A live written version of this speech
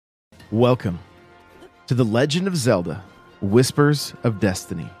Welcome to The Legend of Zelda, Whispers of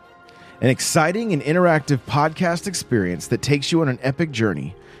Destiny, an exciting and interactive podcast experience that takes you on an epic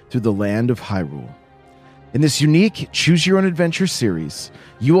journey through the land of Hyrule. In this unique Choose Your Own Adventure series,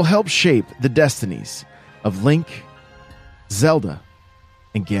 you will help shape the destinies of Link, Zelda,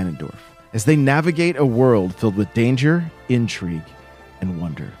 and Ganondorf as they navigate a world filled with danger, intrigue, and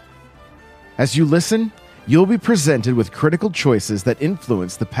wonder. As you listen, you'll be presented with critical choices that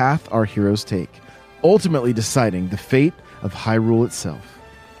influence the path our heroes take, ultimately deciding the fate of Hyrule itself.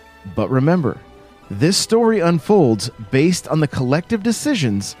 But remember, this story unfolds based on the collective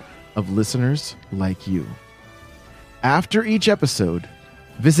decisions of listeners like you. After each episode,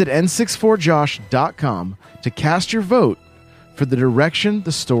 visit n64josh.com to cast your vote for the direction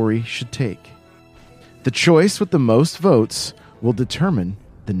the story should take. The choice with the most votes will determine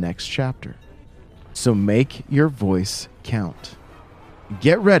the next chapter. So make your voice count.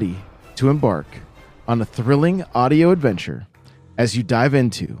 Get ready to embark on a thrilling audio adventure as you dive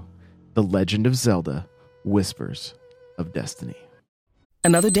into The Legend of Zelda, Whispers of Destiny.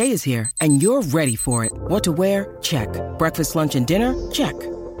 Another day is here, and you're ready for it. What to wear? Check. Breakfast, lunch, and dinner? Check.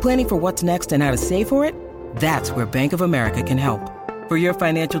 Planning for what's next and how to save for it? That's where Bank of America can help. For your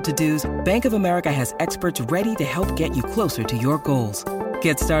financial to-dos, Bank of America has experts ready to help get you closer to your goals.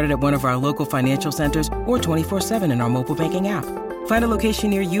 Get started at one of our local financial centers or 24/7 in our mobile banking app. Find a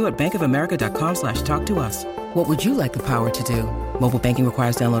location near you at bankofamerica.com/talktous. What would you like the power to do? Mobile banking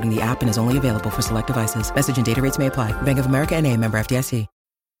requires downloading the app and is only available for select devices. Message and data rates may apply. Bank of America N.A., member FDIC.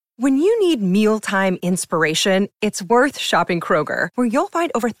 When you need mealtime inspiration, it's worth shopping Kroger, where you'll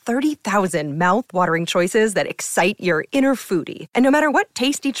find over 30,000 mouth-watering choices that excite your inner foodie. And no matter what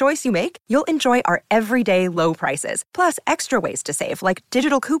tasty choice you make, you'll enjoy our everyday low prices, plus extra ways to save, like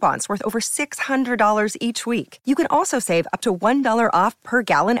digital coupons worth over $600 each week. You can also save up to $1 off per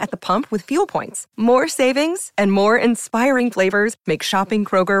gallon at the pump with fuel points. More savings and more inspiring flavors make shopping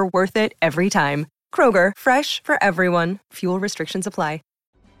Kroger worth it every time. Kroger, fresh for everyone. Fuel restrictions apply.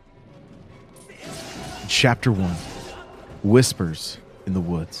 Chapter 1, Whispers in the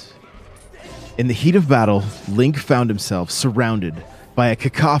Woods. In the heat of battle, Link found himself surrounded by a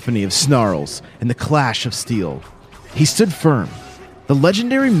cacophony of snarls and the clash of steel. He stood firm, the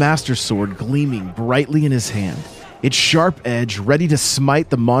legendary Master Sword gleaming brightly in his hand, its sharp edge ready to smite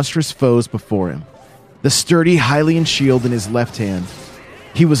the monstrous foes before him. The sturdy Hylian shield in his left hand,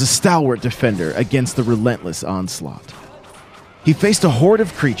 he was a stalwart defender against the relentless onslaught. He faced a horde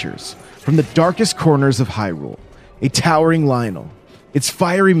of creatures from the darkest corners of Hyrule, a towering Lionel, its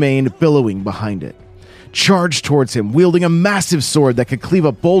fiery mane billowing behind it, charged towards him, wielding a massive sword that could cleave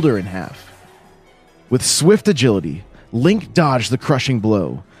a boulder in half. With swift agility, Link dodged the crushing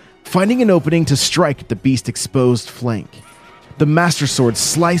blow, finding an opening to strike at the beast's exposed flank. The Master Sword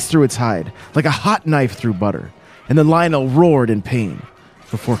sliced through its hide like a hot knife through butter, and the Lionel roared in pain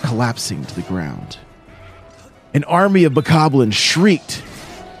before collapsing to the ground. An army of bokoblins shrieked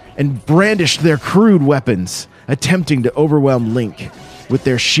and brandished their crude weapons, attempting to overwhelm Link with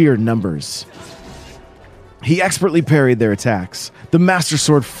their sheer numbers. He expertly parried their attacks, the Master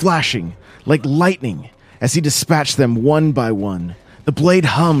Sword flashing like lightning as he dispatched them one by one. The blade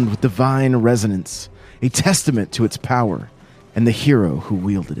hummed with divine resonance, a testament to its power and the hero who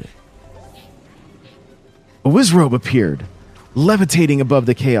wielded it. A Wizrobe appeared, levitating above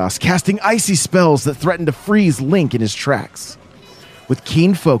the chaos, casting icy spells that threatened to freeze Link in his tracks. With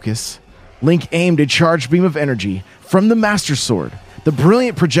keen focus, Link aimed a charged beam of energy from the Master Sword, the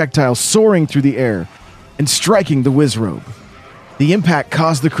brilliant projectile soaring through the air and striking the Wizrobe. The impact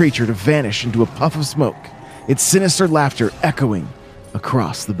caused the creature to vanish into a puff of smoke, its sinister laughter echoing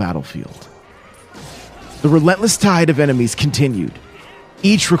across the battlefield. The relentless tide of enemies continued,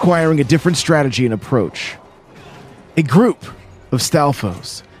 each requiring a different strategy and approach. A group of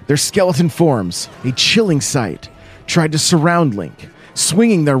Stalfos, their skeleton forms, a chilling sight, tried to surround Link,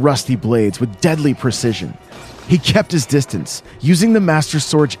 swinging their rusty blades with deadly precision. He kept his distance, using the Master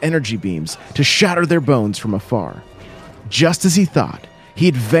Sword's energy beams to shatter their bones from afar. Just as he thought he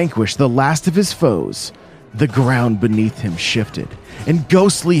had vanquished the last of his foes, the ground beneath him shifted, and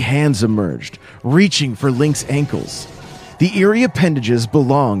ghostly hands emerged, reaching for Link's ankles. The eerie appendages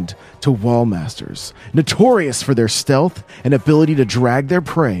belonged to Wallmasters, notorious for their stealth and ability to drag their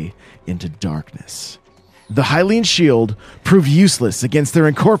prey into darkness. The Hylian shield proved useless against their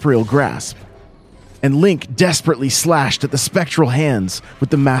incorporeal grasp, and Link desperately slashed at the spectral hands with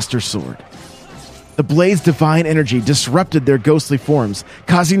the Master Sword. The blade's divine energy disrupted their ghostly forms,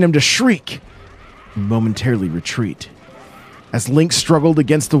 causing them to shriek and momentarily retreat. As Link struggled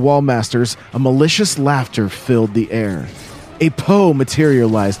against the Wallmasters, a malicious laughter filled the air. A Poe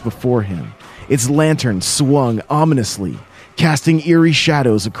materialized before him. Its lantern swung ominously, casting eerie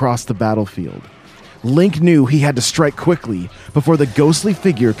shadows across the battlefield. Link knew he had to strike quickly before the ghostly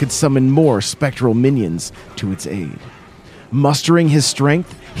figure could summon more spectral minions to its aid. Mustering his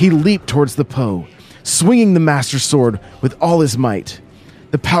strength, he leaped towards the Poe, swinging the Master Sword with all his might.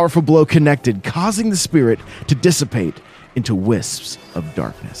 The powerful blow connected, causing the spirit to dissipate into wisps of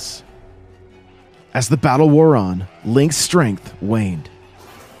darkness. As the battle wore on, Link's strength waned,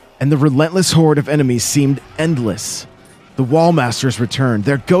 and the relentless horde of enemies seemed endless. The Wallmasters returned,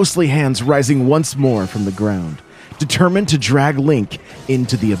 their ghostly hands rising once more from the ground, determined to drag Link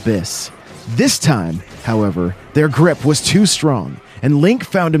into the abyss. This time, however, their grip was too strong, and Link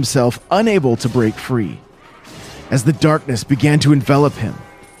found himself unable to break free. As the darkness began to envelop him,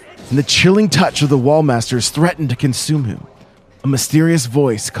 and the chilling touch of the Wallmasters threatened to consume him, a mysterious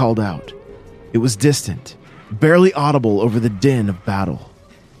voice called out. It was distant, barely audible over the din of battle,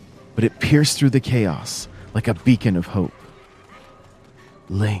 but it pierced through the chaos like a beacon of hope.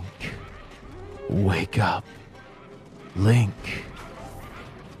 Link, wake up. Link.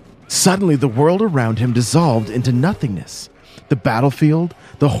 Suddenly, the world around him dissolved into nothingness. The battlefield,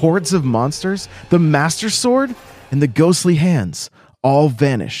 the hordes of monsters, the Master Sword, and the ghostly hands all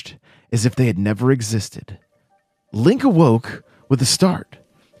vanished as if they had never existed. Link awoke with a start,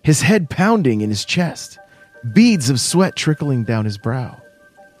 his head pounding in his chest, beads of sweat trickling down his brow.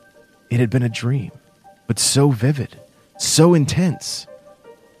 It had been a dream, but so vivid, so intense.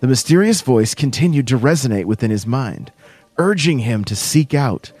 The mysterious voice continued to resonate within his mind, urging him to seek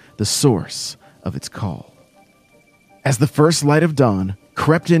out the source of its call. As the first light of dawn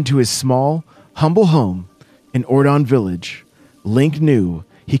crept into his small, humble home in Ordon Village, Link knew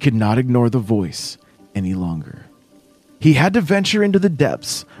he could not ignore the voice any longer. He had to venture into the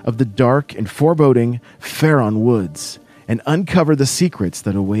depths of the dark and foreboding Faron Woods and uncover the secrets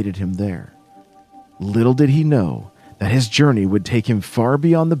that awaited him there. Little did he know that his journey would take him far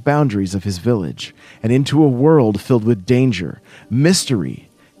beyond the boundaries of his village and into a world filled with danger, mystery,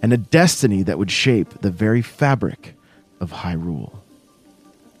 and a destiny that would shape the very fabric of Hyrule.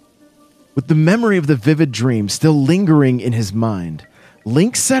 With the memory of the vivid dream still lingering in his mind,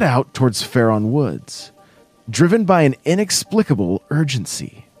 Link set out towards Faron Woods, driven by an inexplicable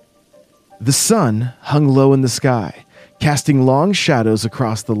urgency. The sun hung low in the sky, casting long shadows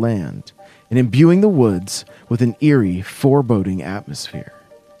across the land and imbuing the woods with an eerie, foreboding atmosphere.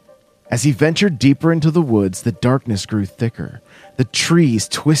 As he ventured deeper into the woods, the darkness grew thicker. The trees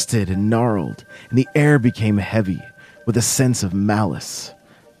twisted and gnarled, and the air became heavy with a sense of malice.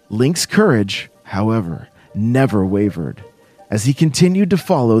 Link's courage, however, never wavered, as he continued to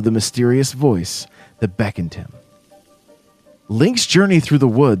follow the mysterious voice that beckoned him. Link's journey through the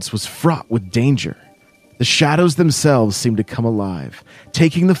woods was fraught with danger. The shadows themselves seemed to come alive,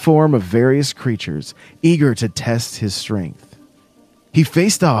 taking the form of various creatures, eager to test his strength. He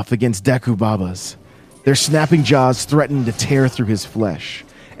faced off against Deku Babas. Their snapping jaws threatened to tear through his flesh,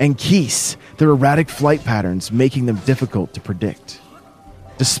 and Keese, their erratic flight patterns making them difficult to predict.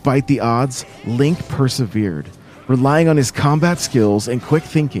 Despite the odds, Link persevered, relying on his combat skills and quick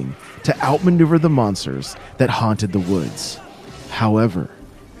thinking to outmaneuver the monsters that haunted the woods. However,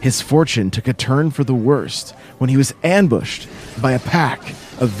 his fortune took a turn for the worst when he was ambushed by a pack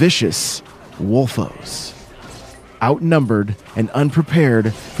of vicious wolfos. Outnumbered and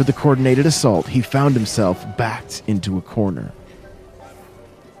unprepared for the coordinated assault, he found himself backed into a corner.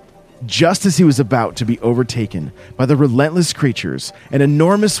 Just as he was about to be overtaken by the relentless creatures, an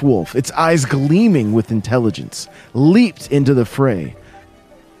enormous wolf, its eyes gleaming with intelligence, leaped into the fray.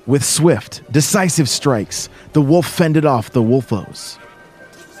 With swift, decisive strikes, the wolf fended off the wolfos,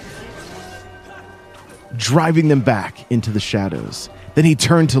 driving them back into the shadows. Then he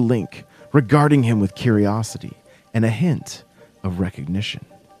turned to Link, regarding him with curiosity and a hint of recognition.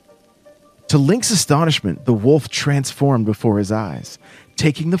 To Link's astonishment, the wolf transformed before his eyes,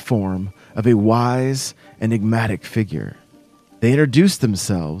 taking the form of a wise, enigmatic figure. They introduced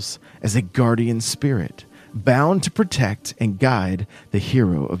themselves as a guardian spirit, bound to protect and guide the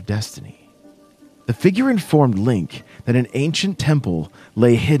hero of destiny. The figure informed Link that an ancient temple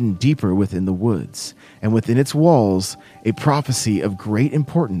lay hidden deeper within the woods, and within its walls, a prophecy of great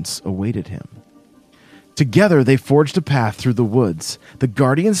importance awaited him. Together, they forged a path through the woods, the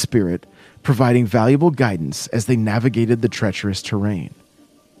guardian spirit providing valuable guidance as they navigated the treacherous terrain.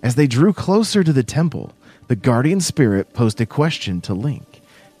 As they drew closer to the temple, the guardian spirit posed a question to Link,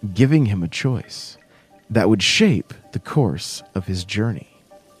 giving him a choice that would shape the course of his journey.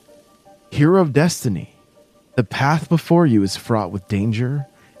 Hero of destiny, the path before you is fraught with danger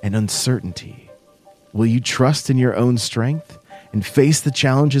and uncertainty. Will you trust in your own strength and face the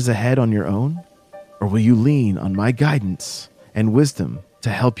challenges ahead on your own? Or will you lean on my guidance and wisdom to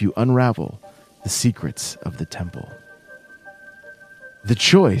help you unravel the secrets of the temple? The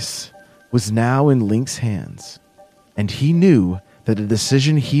choice was now in Link's hands, and he knew that a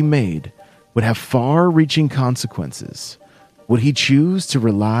decision he made would have far-reaching consequences. Would he choose to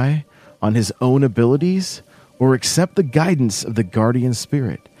rely on his own abilities or accept the guidance of the guardian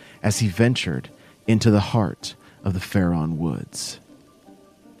spirit as he ventured into the heart of the Faron Woods?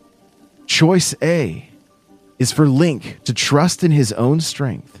 Choice A is for Link to trust in his own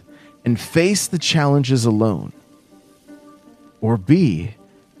strength and face the challenges alone. Or B,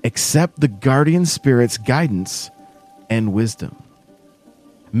 accept the guardian spirit's guidance and wisdom.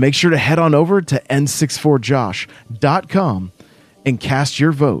 Make sure to head on over to n64josh.com and cast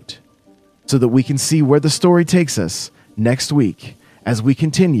your vote so that we can see where the story takes us next week as we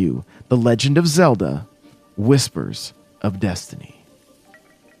continue The Legend of Zelda: Whispers of Destiny.